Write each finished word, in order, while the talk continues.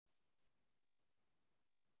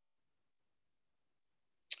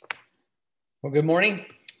Well, good morning.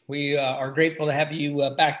 We are grateful to have you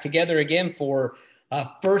back together again for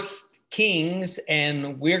First Kings,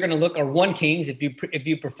 and we're going to look or 1 Kings if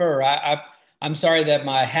you prefer. I'm sorry that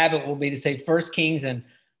my habit will be to say First Kings, and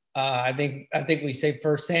I think we say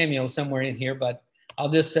First Samuel somewhere in here, but I'll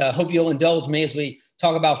just hope you'll indulge me as we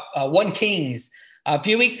talk about 1 Kings. A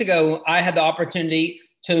few weeks ago, I had the opportunity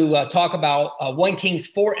to talk about 1 Kings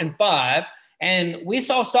 4 and 5, and we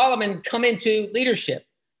saw Solomon come into leadership.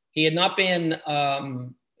 He had not been,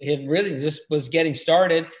 he had really just was getting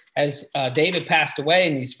started as David passed away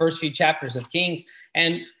in these first few chapters of Kings.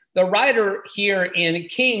 And the writer here in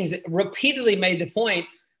Kings repeatedly made the point,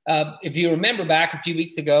 if you remember back a few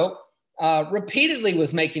weeks ago, repeatedly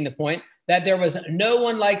was making the point that there was no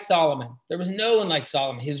one like Solomon. There was no one like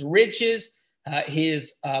Solomon. His riches,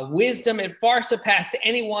 his wisdom, it far surpassed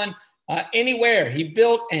anyone anywhere. He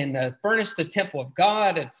built and furnished the temple of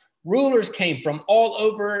God, and rulers came from all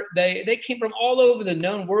over. They came from all over the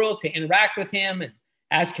known world to interact with him and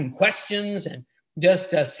ask him questions and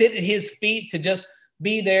just sit at his feet, to just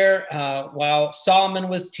be there while Solomon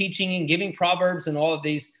was teaching and giving proverbs and all of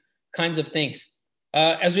these kinds of things.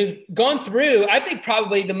 As we've gone through, I think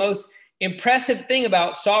probably the most impressive thing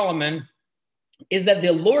about Solomon is that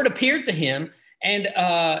the Lord appeared to him, and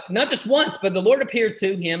not just once, but the Lord appeared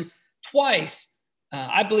to him twice.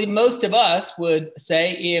 I believe most of us would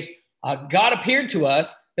say if God appeared to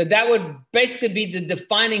us, that would basically be the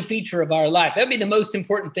defining feature of our life. That would be the most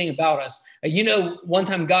important thing about us. One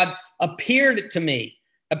time God appeared to me.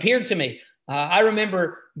 I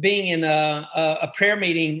remember being in a prayer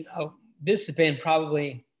meeting. This has been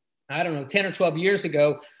probably, 10 or 12 years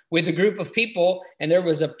ago, with a group of people, and there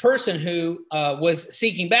was a person who was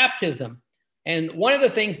seeking baptism. And one of the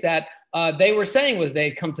things that they were saying was they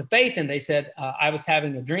had come to faith, and they said, I was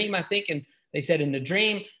having a dream, I think. And they said in the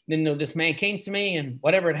dream, then this man came to me, and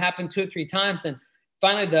whatever had happened 2 or 3 times. And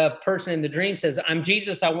finally, the person in the dream says, I'm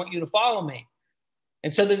Jesus, I want you to follow me.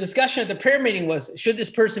 And so the discussion at the prayer meeting was, should this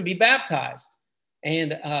person be baptized?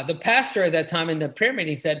 And the pastor at that time in the prayer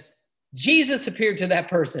meeting said, Jesus appeared to that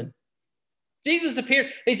person. Jesus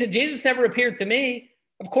appeared. They said, Jesus never appeared to me.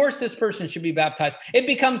 Of course, this person should be baptized. It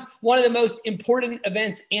becomes one of the most important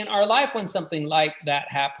events in our life when something like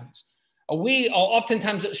that happens. We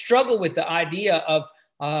oftentimes struggle with the idea of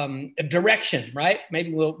direction, right?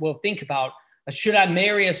 Maybe we'll think about, should I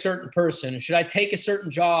marry a certain person? Should I take a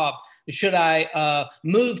certain job? Should I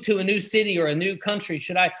move to a new city or a new country?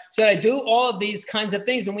 Should I do all of these kinds of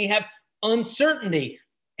things? And we have uncertainty.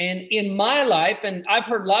 And in my life, and I've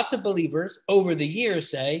heard lots of believers over the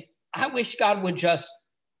years say, I wish God would just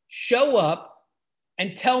show up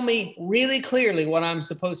and tell me really clearly what I'm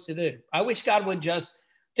supposed to do. I wish God would just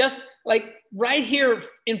like right here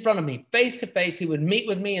in front of me, face to face, he would meet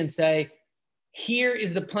with me and say, here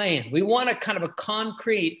is the plan. We want a kind of a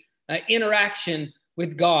concrete interaction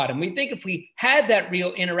with God. And we think if we had that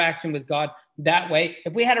real interaction with God that way,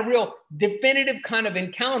 if we had a real definitive kind of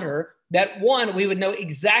encounter, that 1, we would know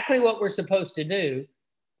exactly what we're supposed to do.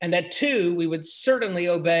 And that 2, we would certainly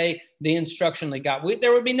obey the instruction that God.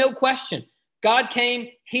 There would be no question. God came,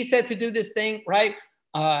 he said to do this thing, right?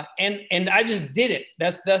 And I just did it.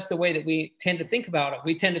 That's the way that we tend to think about it.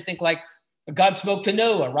 We tend to think like God spoke to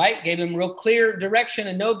Noah, right? Gave him real clear direction,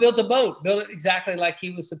 and Noah built a boat, built it exactly like he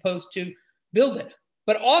was supposed to build it.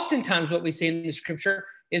 But oftentimes what we see in the scripture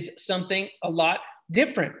is something a lot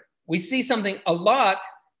different. We see something a lot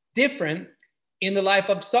different in the life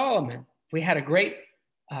of Solomon. If we had a great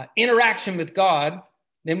interaction with God,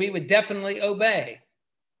 then we would definitely obey.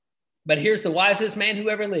 But here's the wisest man who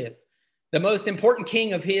ever lived, the most important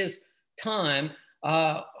king of his time,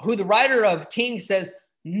 who the writer of Kings says,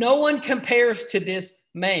 no one compares to this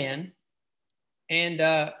man. And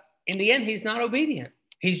in the end, he's not obedient.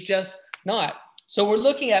 He's just not. So we're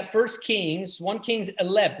looking at 1 Kings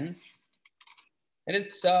 11, and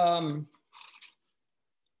it's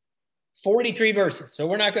 43 verses. So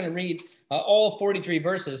we're not going to read all 43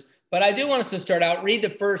 verses, but I do want us to start out, read the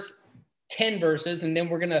first 10 verses, and then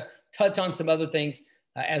we're going to touch on some other things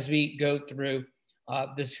as we go through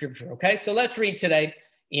the scripture. Okay, so let's read today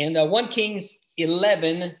in 1 Kings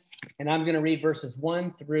 11, and I'm going to read verses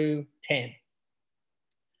 1 through 10.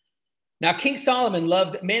 Now King Solomon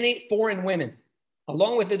loved many foreign women,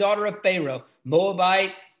 along with the daughter of Pharaoh,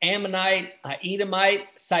 Moabite, Ammonite, Edomite,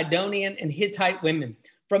 Sidonian, and Hittite women,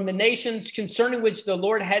 from the nations concerning which the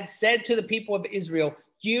Lord had said to the people of Israel,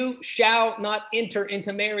 you shall not enter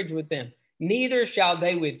into marriage with them, neither shall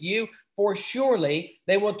they with you, for surely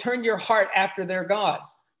they will turn your heart after their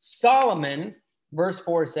gods. Solomon, verse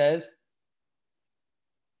 4 says,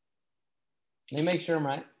 let me make sure I'm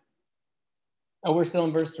right. Oh, we're still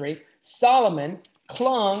in verse 3. Solomon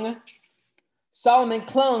clung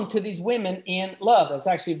to these women in love. That's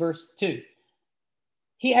actually verse 2.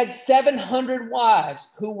 He had 700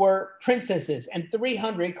 wives who were princesses and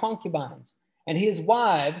 300 concubines, and his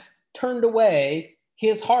wives turned away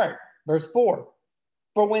his heart. Verse 4.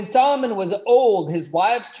 For when Solomon was old, his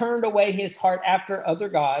wives turned away his heart after other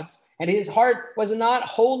gods, and his heart was not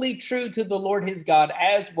wholly true to the Lord his God,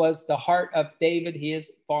 as was the heart of David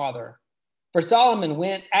his father. For Solomon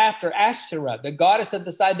went after Asherah, the goddess of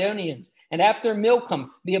the Sidonians, and after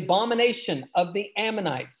Milcom, the abomination of the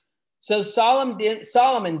Ammonites. So Solomon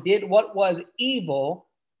did what was evil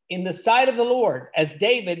in the sight of the Lord, as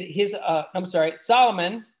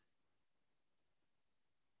Solomon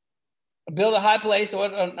built a high place.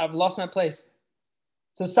 I've lost my place.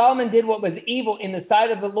 So Solomon did what was evil in the sight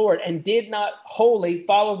of the Lord and did not wholly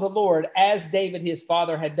follow the Lord as David his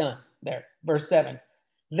father had done. There, verse 7.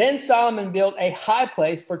 Then Solomon built a high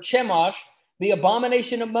place for Chemosh, the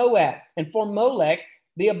abomination of Moab, and for Molech,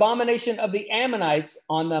 the abomination of the Ammonites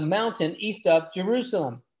on the mountain east of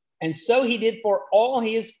Jerusalem. And so he did for all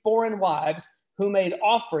his foreign wives who made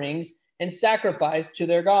offerings and sacrificed to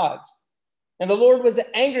their gods. And the Lord was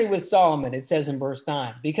angry with Solomon, it says in verse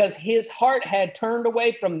 9, because his heart had turned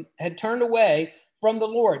away from the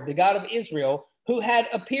Lord, the God of Israel, who had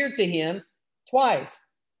appeared to him twice.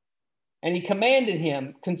 And he commanded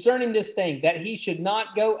him concerning this thing that he should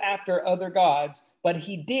not go after other gods, but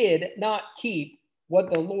he did not keep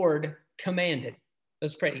what the Lord commanded.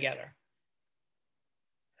 Let's pray together.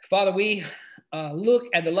 Father, we look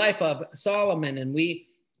at the life of Solomon, and we,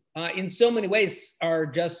 in so many ways, are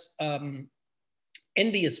just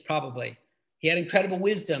envious, probably. He had incredible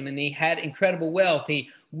wisdom, and he had incredible wealth. He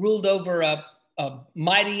ruled over a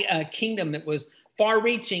mighty kingdom that was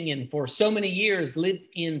far-reaching, and for so many years lived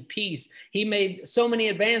in peace. He made so many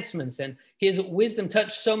advancements, and his wisdom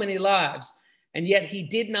touched so many lives, and yet he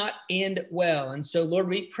did not end well. And so, Lord,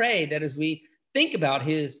 we pray that as we think about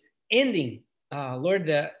his ending, Lord,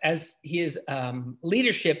 as his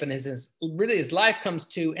leadership and his life comes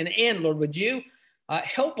to an end, Lord, would you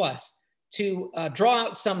help us to draw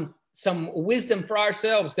out some wisdom for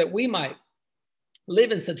ourselves, that we might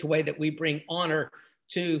live in such a way that we bring honor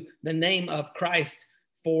to the name of Christ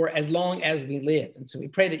for as long as we live. And so we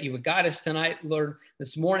pray that you would guide us tonight, Lord.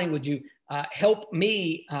 This morning, would you help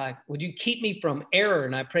me? Would you keep me from error?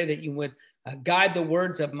 And I pray that you would guide the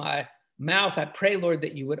words of my mouth. I pray, Lord,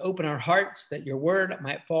 that you would open our hearts, that your word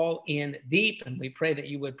might fall in deep. And we pray that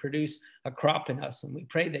you would produce a crop in us. And we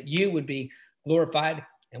pray that you would be glorified.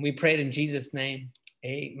 And we pray it in Jesus' name.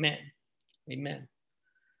 Amen. Amen.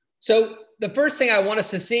 So the first thing I want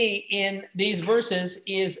us to see in these verses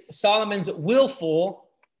is Solomon's willful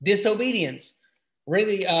disobedience.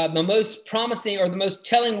 Really, the most promising or the most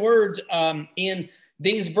telling words in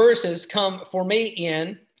these verses come for me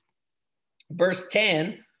in verse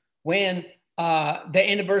 10, when the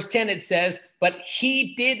end of verse 10, it says, but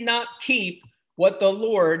he did not keep what the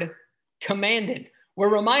Lord commanded.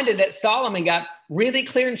 We're reminded that Solomon got really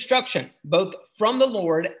clear instruction, both from the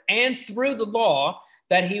Lord and through the law,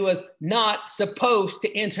 that he was not supposed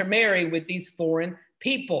to intermarry with these foreign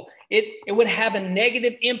people. It would have a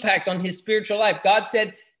negative impact on his spiritual life. God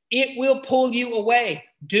said, it will pull you away.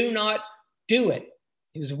 Do not do it.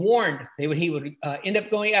 He was warned he would end up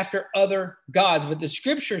going after other gods. But the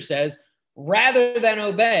scripture says, rather than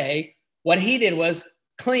obey, what he did was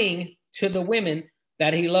cling to the women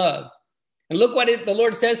that he loved. And look what the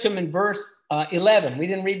Lord says to him in verse 11. We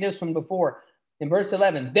didn't read this one before. In verse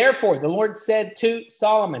 11, therefore, the Lord said to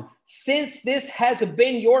Solomon, since this has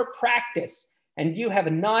been your practice, and you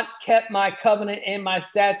have not kept my covenant and my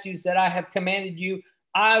statutes that I have commanded you,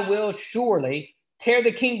 I will surely tear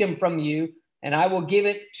the kingdom from you, and I will give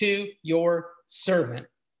it to your servant.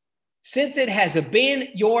 Since it has been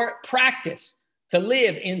your practice to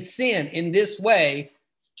live in sin in this way,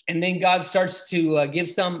 and then God starts to give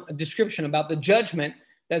some description about the judgment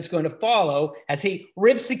that's going to follow as he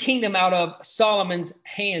rips the kingdom out of Solomon's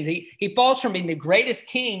hand. He falls from being the greatest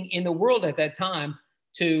king in the world at that time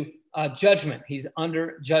to judgment. He's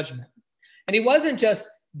under judgment. And he wasn't just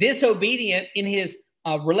disobedient in his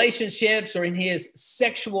relationships or in his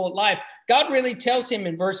sexual life. God really tells him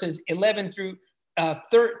in verses 11 through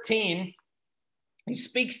 13, he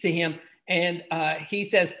speaks to him and he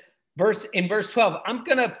says, in verse 12, I'm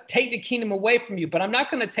going to take the kingdom away from you, but I'm not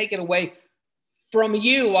going to take it away from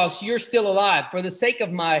you whilst you're still alive. For the sake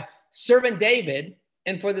of my servant David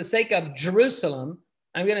and for the sake of Jerusalem,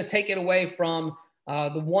 I'm going to take it away from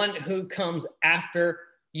the one who comes after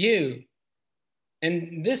you.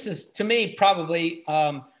 And this is, to me, probably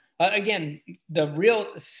a Again, the real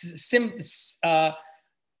symbol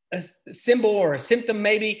or a symptom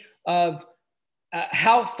maybe of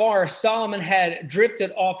how far Solomon had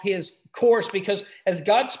drifted off his course, because as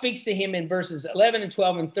God speaks to him in verses 11 and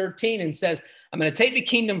 12 and 13 and says, I'm going to take the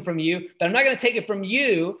kingdom from you, but I'm not going to take it from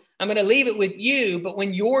you. I'm going to leave it with you. But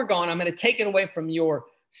when you're gone, I'm going to take it away from your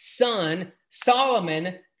son.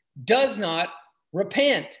 Solomon does not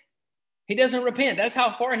repent. He doesn't repent. That's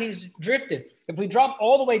how far he's drifted. If we drop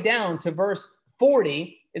all the way down to verse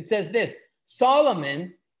 40, it says this: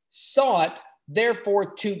 Solomon sought,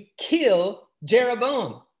 therefore, to kill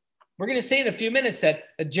Jeroboam. We're going to see in a few minutes that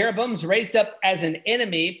Jeroboam's raised up as an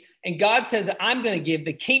enemy, and God says, I'm going to give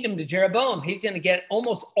the kingdom to Jeroboam. He's going to get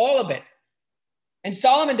almost all of it. And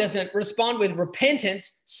Solomon doesn't respond with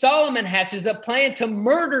repentance. Solomon hatches a plan to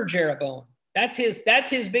murder Jeroboam. That's his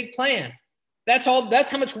big plan. That's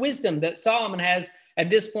how much wisdom that Solomon has at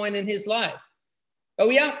this point in his life. Oh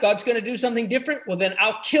yeah, God's going to do something different. Well, then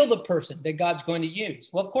I'll kill the person that God's going to use.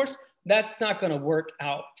 Well, of course, that's not going to work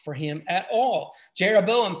out for him at all.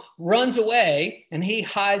 Jeroboam runs away and he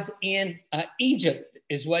hides in Egypt,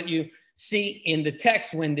 is what you see in the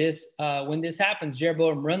text when this happens.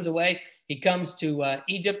 Jeroboam runs away. He comes to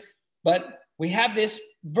Egypt. But we have this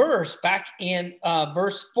verse back in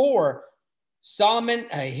verse 4. Solomon,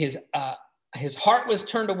 his heart was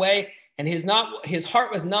turned away, and his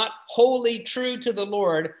heart was not wholly true to the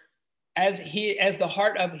Lord as the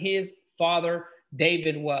heart of his father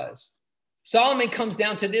David was. Solomon comes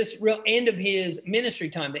down to this real end of his ministry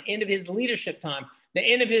time, the end of his leadership time, the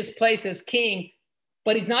end of his place as king,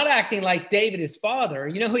 but he's not acting like David, his father.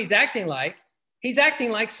 You know who he's acting like? He's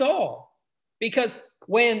acting like Saul, because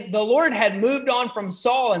when the Lord had moved on from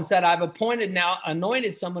Saul and said, I've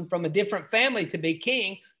anointed someone from a different family to be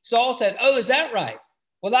king, Saul said, oh, is that right?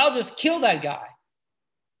 Well, I'll just kill that guy.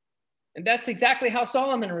 And that's exactly how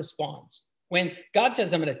Solomon responds. When God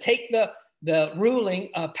says, I'm going to take the ruling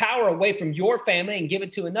power away from your family and give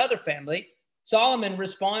it to another family, Solomon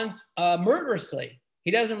responds murderously.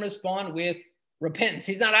 He doesn't respond with repentance.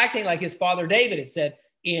 He's not acting like his father David, it said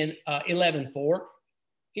in 11:4.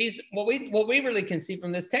 He's what we really can see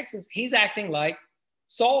from this text is he's acting like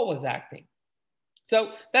Saul was acting.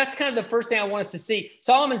 So that's kind of the first thing I want us to see.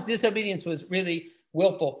 Solomon's disobedience was really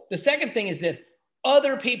willful. The second thing is this: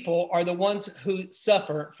 other people are the ones who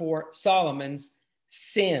suffer for Solomon's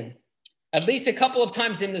sin. At least a couple of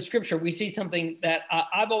times in the scripture, we see something that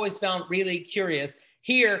I've always found really curious.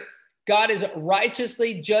 Here, God is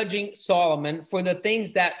righteously judging Solomon for the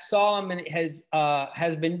things that Solomon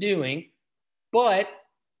has been doing. But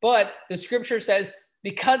the scripture says,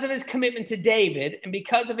 because of his commitment to David and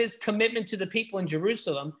because of his commitment to the people in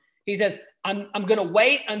Jerusalem, he says, I'm going to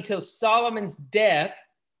wait until Solomon's death,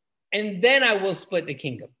 and then I will split the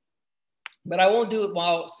kingdom. But I won't do it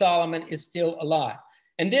while Solomon is still alive.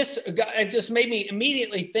 And this it just made me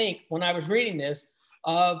immediately think, when I was reading this,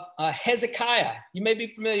 of Hezekiah. You may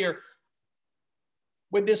be familiar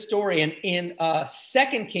with this story in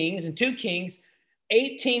 2 Kings and 2 Kings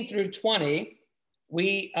 18 through 20.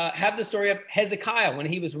 We have the story of Hezekiah when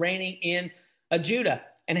he was reigning in Judah.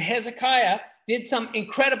 And Hezekiah did some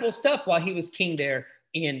incredible stuff while he was king there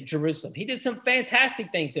in Jerusalem. He did some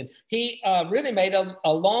fantastic things, and he really made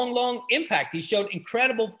a long impact. He showed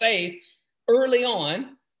incredible faith early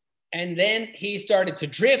on, and then he started to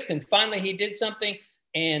drift, and finally he did something.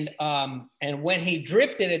 And when he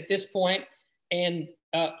drifted at this point, and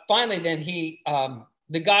finally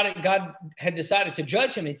then God had decided to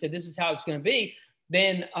judge him. He said, this is how it's going to be.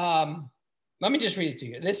 Then let me just read it to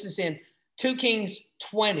you. This is in 2 Kings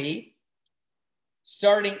 20,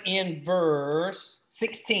 starting in verse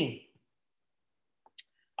 16.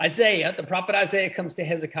 The prophet Isaiah comes to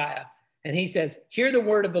Hezekiah, and he says, hear the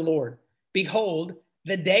word of the Lord. Behold,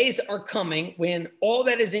 the days are coming when all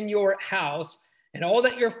that is in your house and all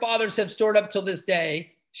that your fathers have stored up till this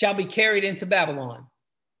day shall be carried into Babylon.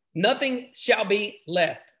 Nothing shall be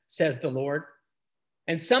left, says the Lord.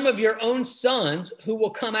 And some of your own sons who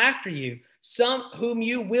will come after you, some whom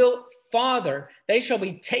you will father, they shall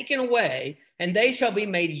be taken away, and they shall be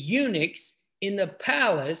made eunuchs in the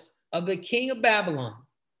palace of the king of Babylon.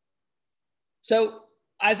 So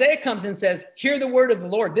Isaiah comes and says, hear the word of the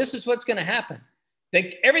Lord. This is what's going to happen.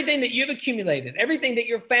 Everything that you've accumulated, everything that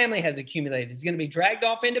your family has accumulated is going to be dragged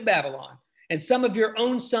off into Babylon. And some of your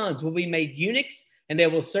own sons will be made eunuchs, and they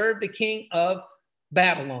will serve the king of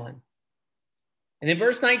Babylon. And in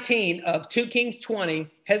verse 19 of 2 Kings 20,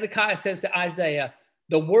 Hezekiah says to Isaiah,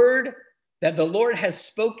 the word that the Lord has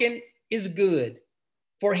spoken is good.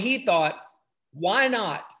 For he thought, why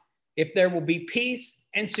not, if there will be peace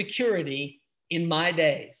and security in my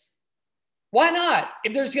days? Why not?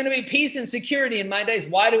 If there's going to be peace and security in my days,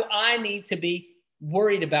 why do I need to be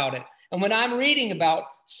worried about it? And when I'm reading about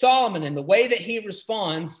Solomon and the way that he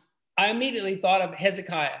responds, I immediately thought of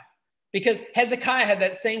Hezekiah, because Hezekiah had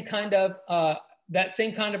that same kind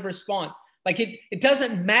of response. Like it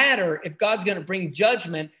doesn't matter if God's going to bring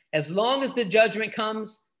judgment, as long as the judgment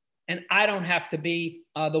comes and I don't have to be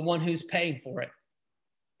the one who's paying for it.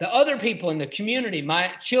 The other people in the community,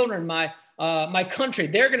 my children, my country,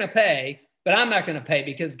 they're going to pay, but I'm not going to pay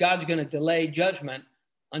because God's going to delay judgment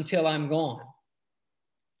until I'm gone.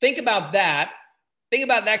 Think about that. Think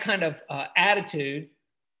about that kind of attitude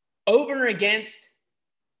over and against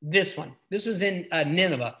this one. This was in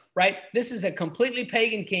Nineveh, right? This is a completely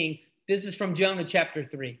pagan king. This is from Jonah chapter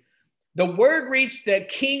 3. The word reached the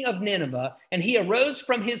king of Nineveh, and he arose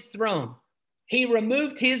from his throne. He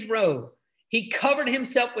removed his robe. He covered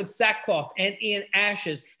himself with sackcloth and in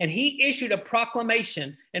ashes, and he issued a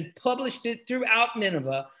proclamation and published it throughout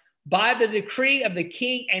Nineveh. By the decree of the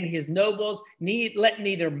king and his nobles, let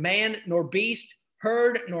neither man nor beast,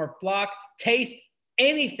 herd nor flock taste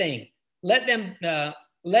anything. Let man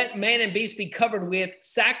and beast be covered with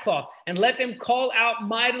sackcloth, and let them call out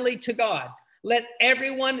mightily to God. Let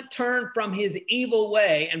everyone turn from his evil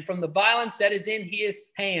way and from the violence that is in his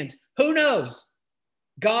hands. Who knows?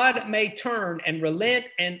 God may turn and relent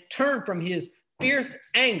and turn from his fierce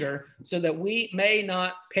anger so that we may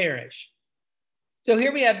not perish. So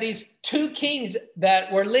here we have these two kings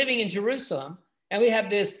that were living in Jerusalem, and we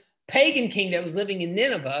have this pagan king that was living in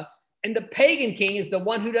Nineveh, and the pagan king is the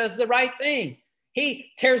one who does the right thing.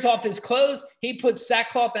 He tears off his clothes, he puts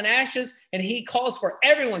sackcloth and ashes, and he calls for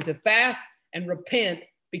everyone to fast and repent,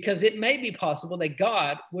 because it may be possible that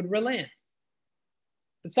God would relent.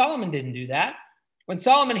 But Solomon didn't do that. When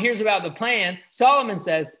Solomon hears about the plan, Solomon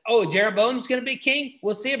says, oh, Jeroboam's going to be king?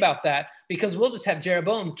 We'll see about that, because we'll just have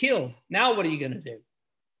Jeroboam killed. Now what are you going to do?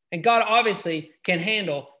 And God obviously can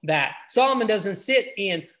handle that. Solomon doesn't sit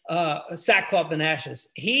in sackcloth and ashes.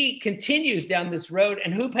 He continues down this road,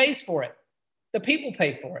 and who pays for it? The people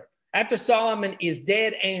pay for it. After Solomon is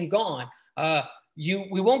dead and gone,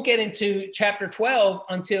 we won't get into chapter 12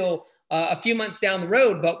 until a few months down the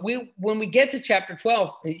road, but when we get to chapter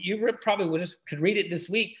 12, you probably could read it this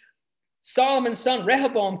week. Solomon's son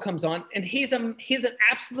Rehoboam comes on, and he's an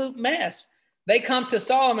absolute mess. They come to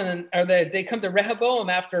Solomon, they come to Rehoboam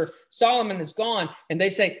after Solomon is gone, and they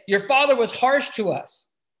say, your father was harsh to us.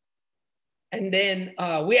 And then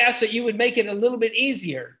we ask that you would make it a little bit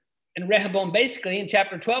easier. And Rehoboam basically in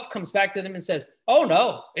chapter 12 comes back to them and says, oh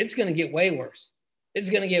no, it's going to get way worse. It's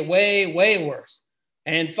going to get way, way worse.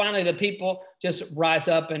 And finally, the people just rise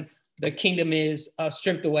up, and the kingdom is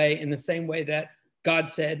stripped away in the same way that God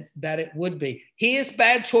said that it would be. His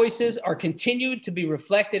bad choices are continued to be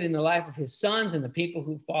reflected in the life of his sons and the people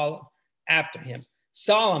who follow after him.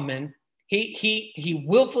 Solomon, he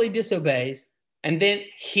willfully disobeys, and then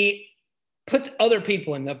he puts other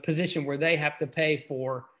people in the position where they have to pay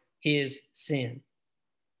for his sin.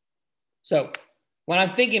 So when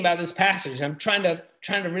I'm thinking about this passage, I'm trying to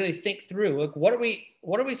really think through, like, what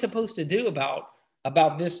are we supposed to do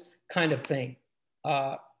about this kind of thing?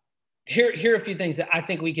 Here are a few things that I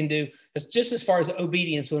think we can do just as far as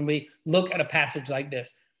obedience when we look at a passage like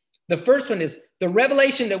this. The first one is the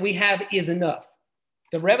revelation that we have is enough.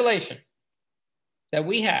 The revelation that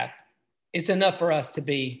we have, it's enough for us to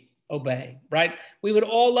be obeying, right? We would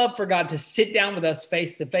all love for God to sit down with us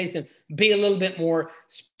face to face and be a little bit more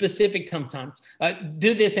specific sometimes.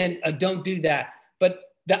 Do this and don't do that. But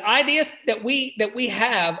the idea that we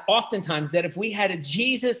have oftentimes that if we had a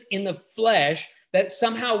Jesus in the flesh, that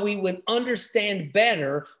somehow we would understand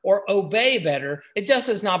better or obey better, it just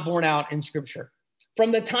is not borne out in Scripture.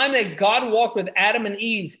 From the time that God walked with Adam and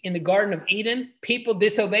Eve in the Garden of Eden, people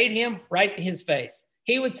disobeyed him right to his face.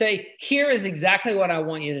 He would say, here is exactly what I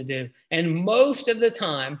want you to do. And most of the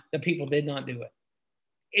time, the people did not do it.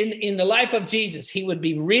 In the life of Jesus, he would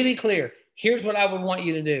be really clear. Here's what I would want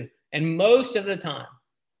you to do. And most of the time,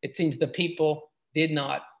 it seems the people did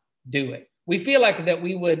not do it. We feel like that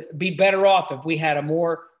we would be better off if we had a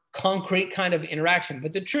more concrete kind of interaction.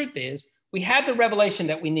 But the truth is, we have the revelation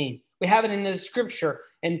that we need. We have it in the Scripture.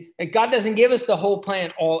 And God doesn't give us the whole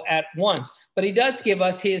plan all at once. But he does give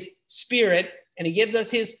us his Spirit, and he gives us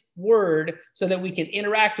his word so that we can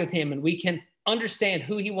interact with him and we can understand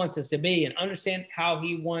who he wants us to be and understand how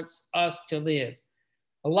he wants us to live.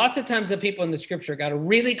 Lots of times the people in the Scripture got a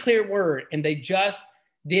really clear word and they just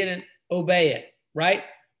didn't obey it, right?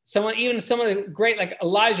 Even some of the great, like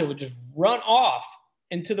Elijah, would just run off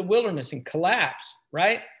into the wilderness and collapse,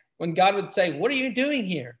 right? When God would say, what are you doing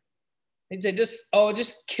here? He'd say, just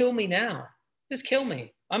kill me now. Just kill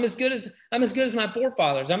me. I'm as good as my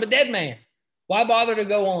forefathers. I'm a dead man. Why bother to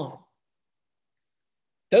go on?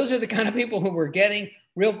 Those are the kind of people who we're getting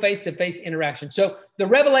real face-to-face interaction. So the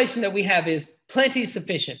revelation that we have is plenty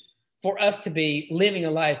sufficient for us to be living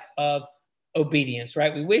a life of obedience,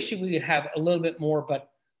 right? We wish we could have a little bit more,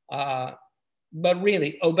 but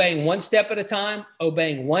really obeying one step at a time,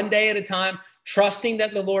 obeying one day at a time, trusting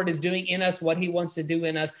that the Lord is doing in us what he wants to do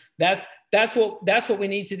in us. That's what we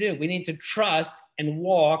need to do. We need to trust and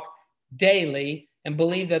walk daily and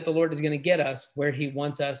believe that the Lord is going to get us where he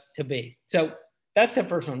wants us to be. So that's the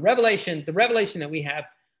first one. The revelation that we have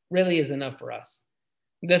really is enough for us.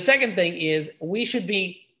 The second thing is we should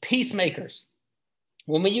be peacemakers.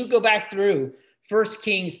 When you go back through 1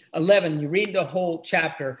 Kings 11, you read the whole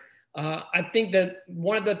chapter. I think that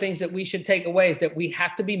one of the things that we should take away is that we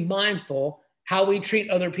have to be mindful how we treat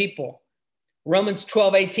other people. Romans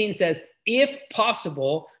 12:18 says, if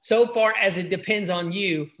possible, so far as it depends on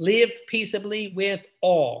you, live peaceably with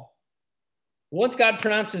all. Once God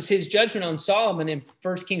pronounces his judgment on Solomon in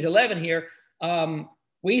 1 Kings 11 here,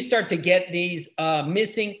 we start to get these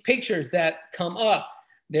missing pictures that come up.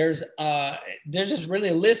 There's just really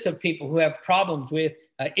a list of people who have problems with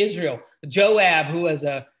Israel. Joab, who was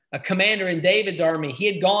a commander in David's army, he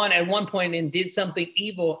had gone at one point and did something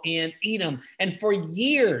evil in Edom. And for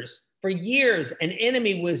years, an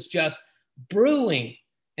enemy was just brewing,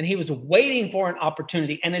 and he was waiting for an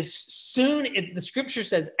opportunity. And the scripture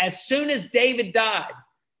says, as soon as David died,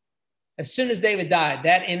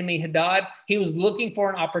 that enemy had died. He was looking for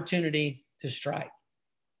an opportunity to strike.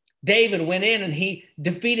 David went in and he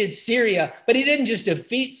defeated Syria, but he didn't just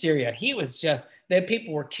defeat Syria. The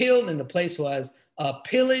people were killed and the place was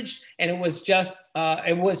pillaged, and it was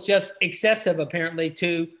just excessive, apparently,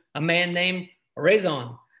 to a man named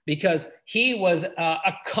Rezon, because he was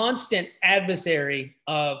a constant adversary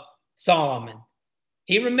of Solomon.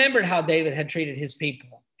 He remembered how David had treated his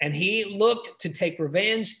people, and he looked to take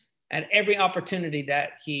revenge at every opportunity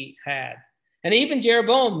that he had. And even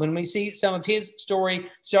Jeroboam, when we see some of his story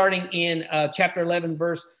starting in chapter 11,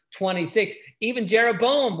 verse 26, even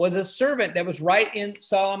Jeroboam was a servant that was right in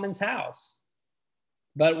Solomon's house.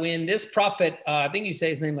 But when this prophet, I think you say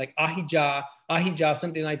his name like Ahijah,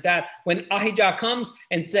 something like that, when Ahijah comes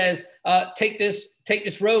and says, take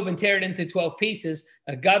this robe and tear it into 12 pieces,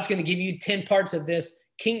 God's going to give you 10 parts of this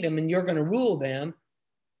kingdom and you're going to rule them.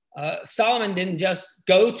 Solomon didn't just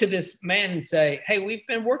go to this man and say, hey, we've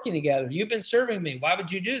been working together. You've been serving me. Why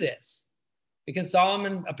would you do this? Because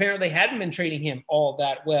Solomon apparently hadn't been treating him all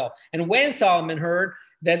that well. And when Solomon heard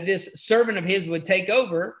that this servant of his would take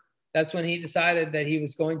over, that's when he decided that he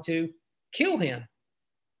was going to kill him.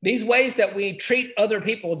 These ways that we treat other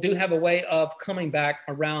people do have a way of coming back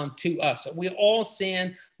around to us. So we all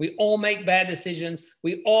sin. We all make bad decisions.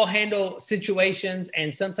 We all handle situations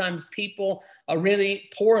and sometimes people really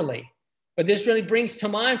poorly. But this really brings to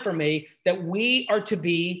mind for me that we are to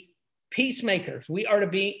be peacemakers. We are to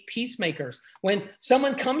be peacemakers. When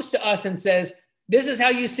someone comes to us and says, this is how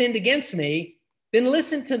you sinned against me, then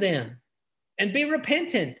listen to them and be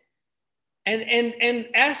repentant. And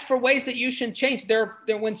ask for ways that you should change. There,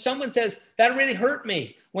 when someone says that really hurt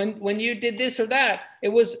me, when you did this or that, I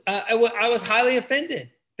was highly offended.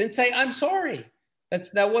 Then say, I'm sorry.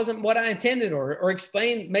 That wasn't what I intended, or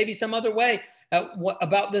explain maybe some other way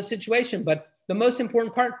about the situation. But the most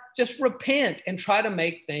important part, just repent and try to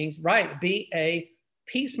make things right. Be a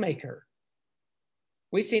peacemaker.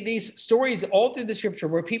 We see these stories all through the scripture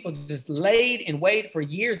where people just laid in wait for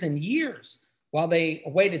years and years while they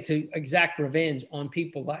waited to exact revenge on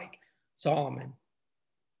people like Solomon.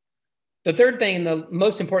 The third thing, and the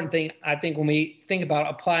most important thing, I think, when we think about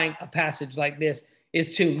applying a passage like this,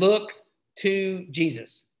 is to look to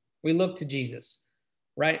Jesus. We look to Jesus,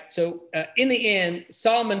 right? So in the end,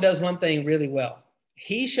 Solomon does one thing really well.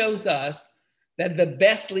 He shows us that the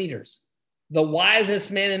best leaders, the wisest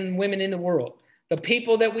men and women in the world, the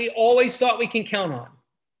people that we always thought we can count on,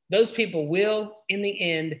 those people will, in the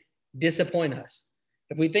end, disappoint us.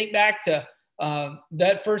 If we think back to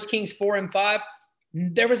that 1 Kings 4 and 5,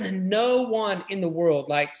 there was no one in the world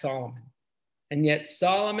like Solomon. And yet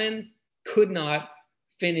Solomon could not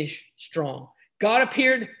finish strong. God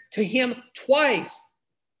appeared to him twice,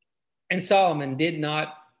 and Solomon did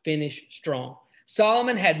not finish strong.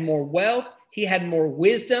 Solomon had more wealth. He had more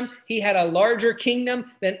wisdom. He had a larger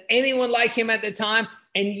kingdom than anyone like him at the time.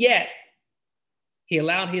 And yet he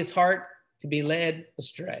allowed his heart to be led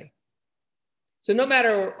astray. So no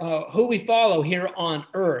matter who we follow here on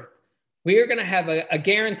earth, we are going to have a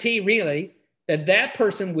guarantee, really, that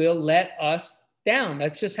person will let us down.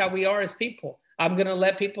 That's just how we are as people. I'm going to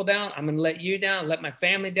let people down. I'm going to let you down, let my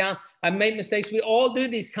family down. I've made mistakes. We all do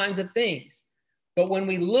these kinds of things. But when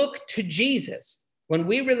we look to Jesus, when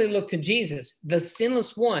we really look to Jesus, the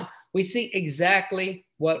sinless one, we see exactly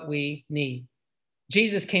what we need.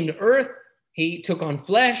 Jesus came to earth. He took on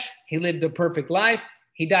flesh. He lived a perfect life.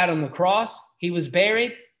 He died on the cross. He was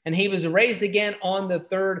buried, and he was raised again on the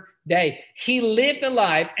third day. He lived a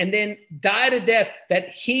life and then died a death that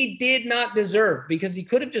he did not deserve, because he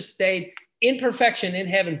could have just stayed in perfection in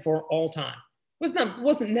heaven for all time. It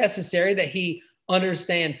wasn't necessary that he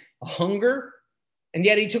understand hunger, and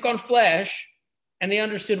yet he took on flesh, and he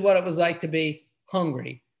understood what it was like to be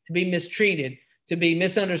hungry, to be mistreated, to be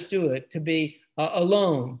misunderstood, to be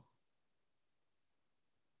alone.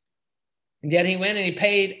 And yet he went and he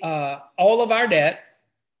paid all of our debt,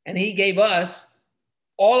 and he gave us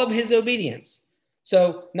all of his obedience.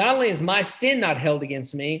 So not only is my sin not held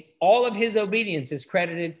against me, all of his obedience is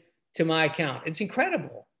credited to my account. It's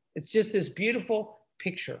incredible. It's just this beautiful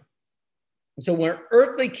picture. And so where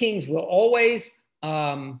earthly kings will always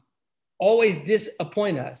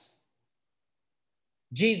disappoint us,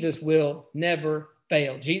 Jesus will never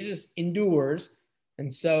fail. Jesus endures,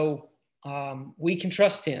 and so we can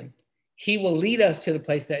trust him. He will lead us to the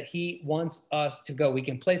place that he wants us to go. We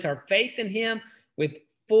can place our faith in him with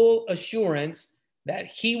full assurance that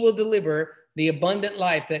he will deliver the abundant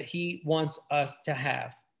life that he wants us to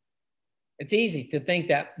have. It's easy to think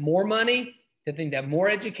that more money, to think that more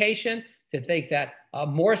education, to think that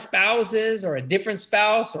more spouses or a different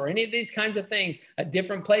spouse or any of these kinds of things, a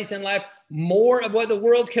different place in life, more of what the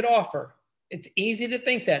world could offer. It's easy to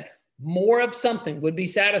think that more of something would be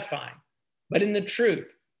satisfying. But in the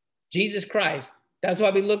truth, Jesus Christ, that's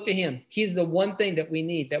why we look to him. He's the one thing that we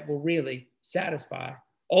need that will really satisfy.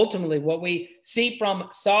 Ultimately, what we see from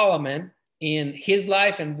Solomon in his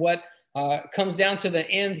life, and what comes down to the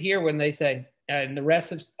end here when they say, and the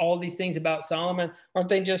rest of all these things about Solomon, aren't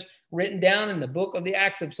they just written down in the book of the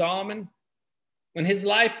Acts of Solomon? When his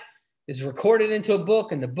life is recorded into a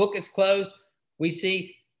book and the book is closed, we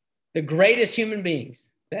see the greatest human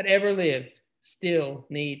beings that ever lived still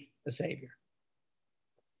need a Savior.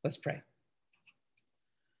 Let's pray.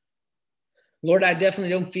 Lord, I definitely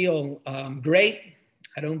don't feel great.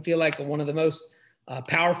 I don't feel like one of the most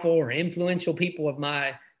powerful or influential people of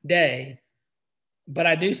my day, but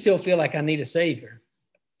I do still feel like I need a Savior.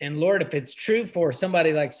 And Lord, if it's true for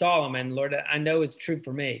somebody like Solomon, Lord, I know it's true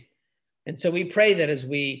for me. And so we pray that as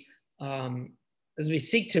we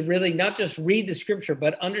seek to really not just read the scripture,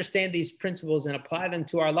 but understand these principles and apply them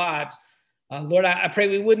to our lives, Lord, I pray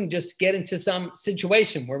we wouldn't just get into some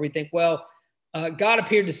situation where we think, well, God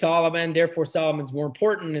appeared to Solomon, therefore Solomon's more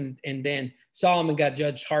important, and then Solomon got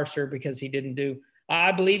judged harsher because he didn't do.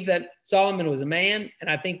 I believe that Solomon was a man, and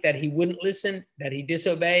I think that he wouldn't listen, that he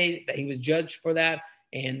disobeyed, that he was judged for that.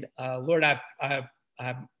 And Lord, I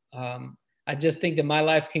just think that my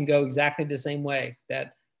life can go exactly the same way,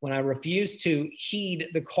 that when I refuse to heed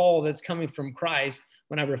the call that's coming from Christ,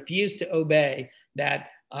 when I refuse to obey, that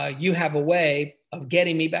you have a way of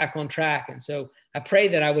getting me back on track. And so I pray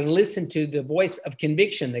that I would listen to the voice of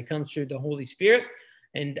conviction that comes through the Holy Spirit.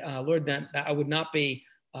 And Lord, that I would not be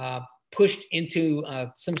pushed into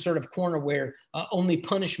some sort of corner where only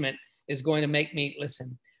punishment is going to make me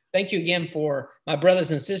listen. Thank you again for my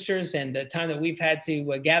brothers and sisters and the time that we've had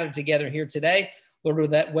to gather together here today.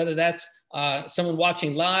 Lord, whether that's someone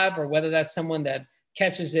watching live or whether that's someone that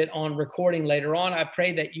catches it on recording later on, I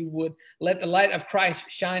pray that you would let the light of Christ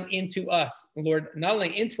shine into us, Lord, not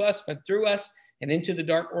only into us, but through us and into the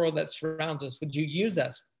dark world that surrounds us. Would you use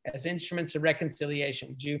us as instruments of reconciliation?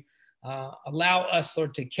 Would you allow us,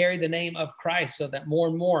 Lord, to carry the name of Christ so that more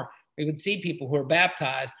and more we would see people who are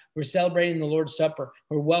baptized, who are celebrating the Lord's Supper,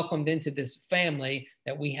 who are welcomed into this family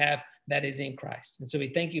that we have that is in Christ. And so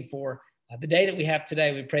we thank you for the day that we have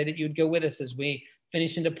today. We pray that you would go with us as we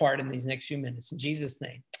finish and depart in these next few minutes. In Jesus'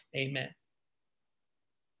 name, amen.